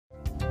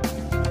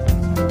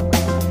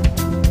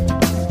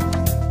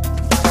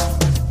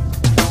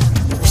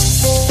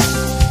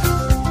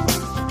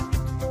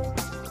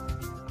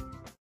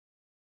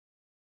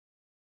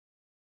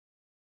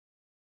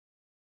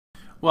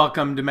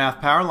Welcome to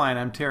MathPowerLine.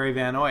 I'm Terry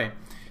VanNoy.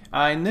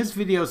 In this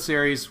video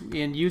series,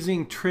 in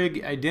using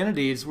Trig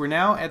Identities, we're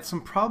now at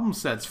some problem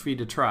sets for you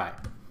to try.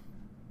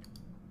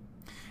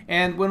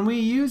 And when we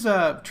use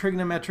a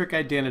trigonometric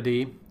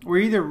identity, we're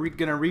either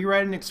going to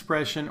rewrite an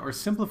expression or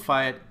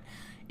simplify it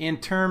in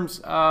terms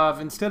of,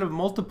 instead of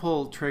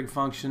multiple trig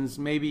functions,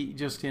 maybe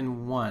just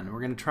in one. We're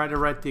going to try to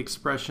write the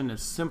expression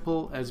as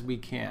simple as we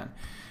can.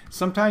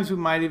 Sometimes we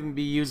might even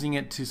be using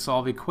it to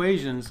solve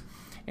equations.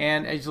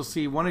 And as you'll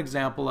see, one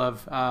example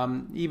of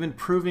even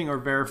proving or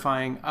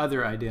verifying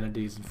other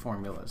identities and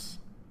formulas.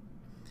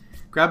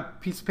 Grab a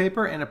piece of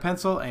paper and a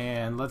pencil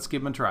and let's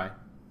give them a try.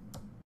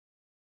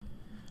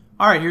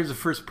 Alright, here's the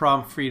first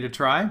problem for you to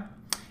try.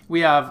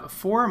 We have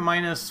 4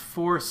 minus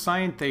 4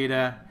 sine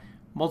theta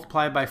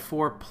multiplied by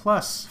 4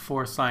 plus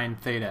 4 sine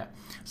theta.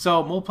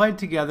 So multiply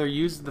together,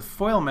 use the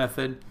FOIL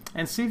method,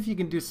 and see if you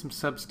can do some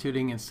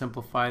substituting and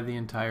simplify the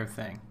entire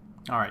thing.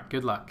 Alright,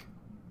 good luck.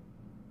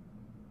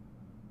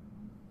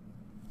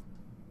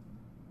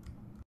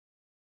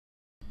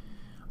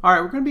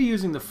 Alright, we're going to be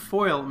using the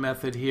FOIL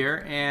method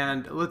here,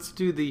 and let's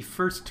do the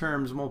first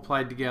terms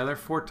multiplied together.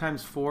 4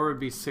 times 4 would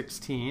be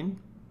 16.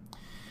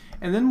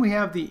 And then we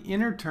have the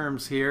inner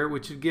terms here,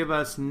 which would give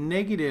us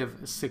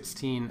negative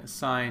 16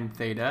 sine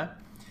theta.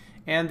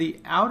 And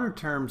the outer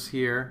terms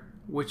here,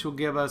 which will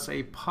give us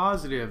a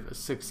positive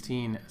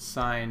 16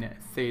 sine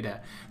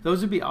theta.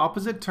 Those would be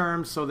opposite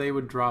terms, so they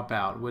would drop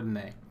out, wouldn't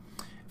they?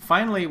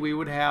 Finally, we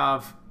would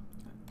have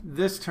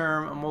this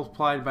term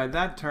multiplied by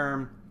that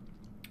term,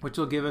 which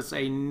will give us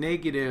a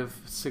negative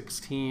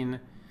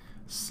 16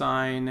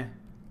 sine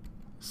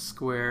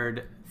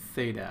squared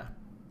theta.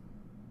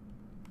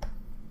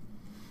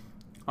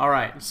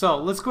 Alright, so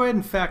let's go ahead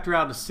and factor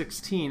out a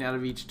 16 out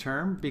of each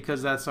term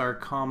because that's our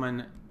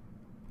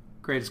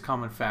greatest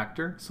common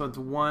factor. So it's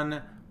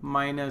 1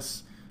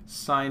 minus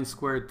sine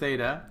squared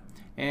theta.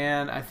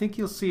 And I think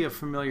you'll see a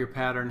familiar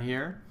pattern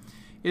here.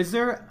 Is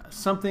there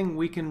something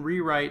we can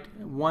rewrite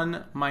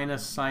 1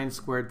 minus sine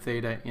squared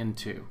theta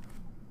into?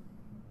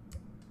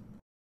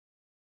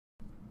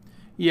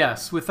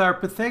 Yes, with our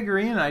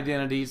Pythagorean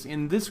identities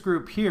in this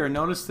group here,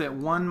 notice that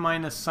 1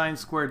 minus sine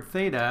squared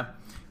theta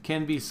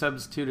can be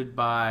substituted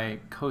by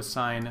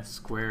cosine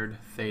squared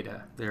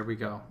theta. There we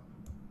go.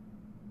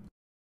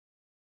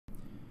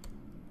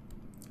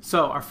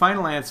 So our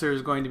final answer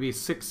is going to be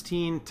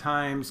 16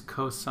 times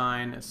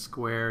cosine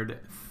squared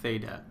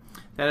theta.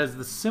 That is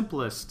the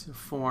simplest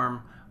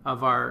form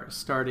of our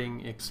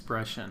starting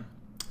expression.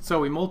 So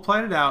we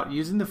multiplied it out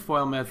using the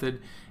FOIL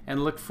method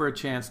and looked for a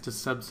chance to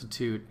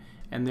substitute.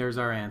 And there's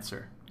our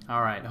answer.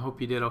 All right, I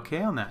hope you did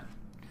okay on that.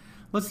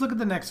 Let's look at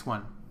the next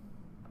one.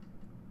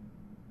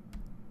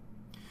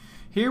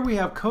 Here we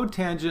have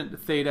cotangent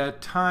theta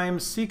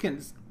times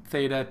secant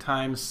theta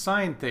times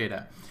sine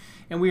theta.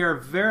 And we are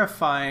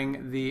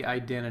verifying the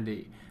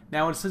identity.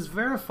 Now when it says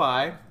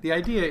verify, the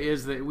idea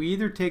is that we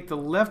either take the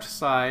left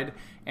side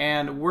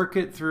and work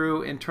it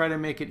through and try to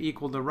make it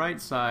equal the right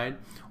side,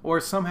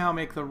 or somehow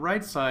make the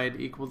right side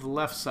equal the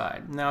left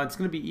side. Now it's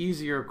going to be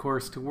easier, of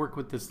course, to work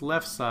with this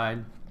left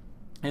side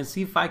and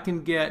see if I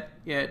can get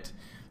it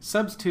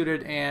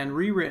substituted and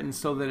rewritten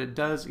so that it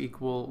does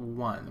equal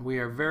 1. We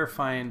are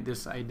verifying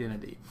this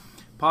identity.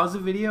 Pause the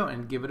video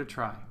and give it a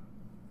try.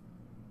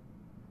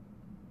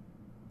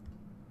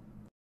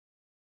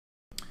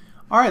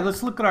 Alright,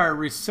 let's look at our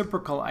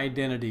reciprocal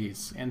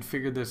identities and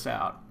figure this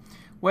out.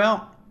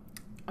 Well,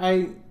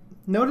 I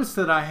notice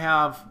that I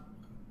have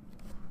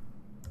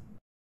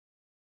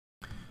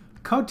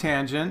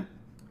cotangent,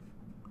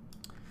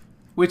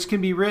 which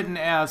can be written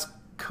as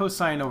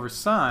cosine over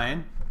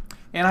sine,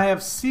 and I have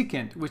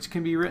secant, which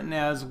can be written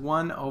as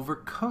 1 over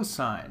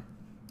cosine.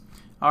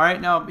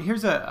 Alright, now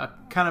here's a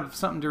kind of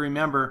something to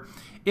remember.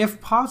 If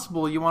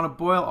possible, you want to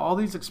boil all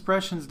these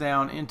expressions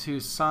down into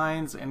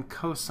sines and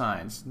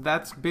cosines.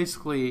 That's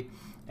basically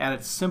at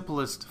its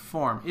simplest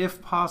form, if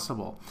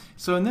possible.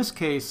 So in this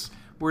case,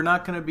 we're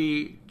not going to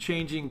be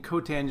changing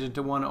cotangent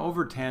to 1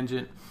 over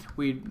tangent.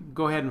 We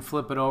go ahead and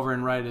flip it over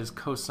and write it as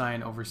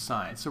cosine over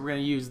sine. So we're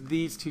going to use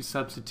these two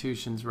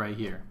substitutions right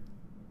here.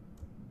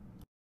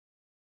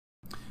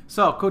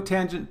 So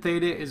cotangent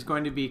theta is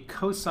going to be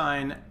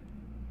cosine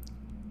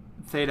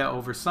theta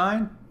over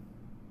sine.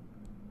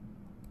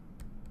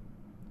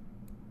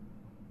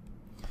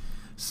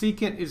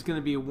 Secant is going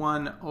to be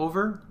 1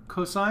 over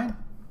cosine.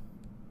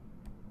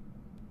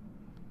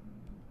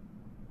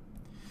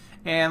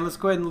 And let's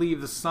go ahead and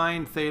leave the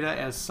sine theta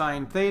as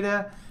sine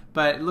theta,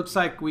 but it looks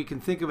like we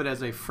can think of it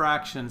as a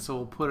fraction, so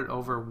we'll put it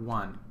over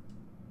 1.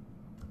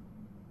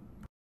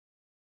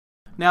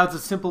 Now it's a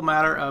simple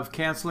matter of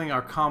canceling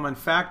our common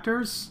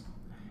factors,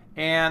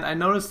 and I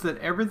notice that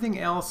everything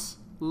else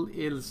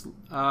is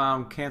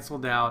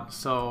canceled out,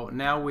 so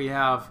now we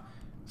have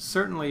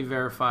certainly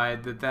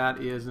verified that that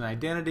is an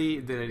identity,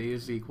 that it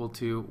is equal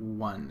to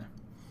 1.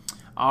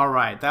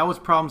 Alright, that was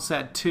problem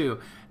set 2.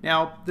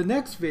 Now the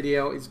next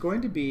video is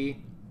going to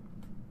be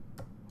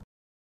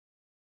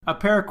a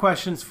pair of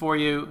questions for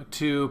you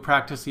to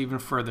practice even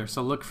further.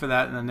 So look for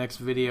that in the next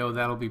video.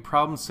 That'll be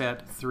problem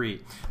set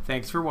 3.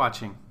 Thanks for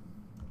watching.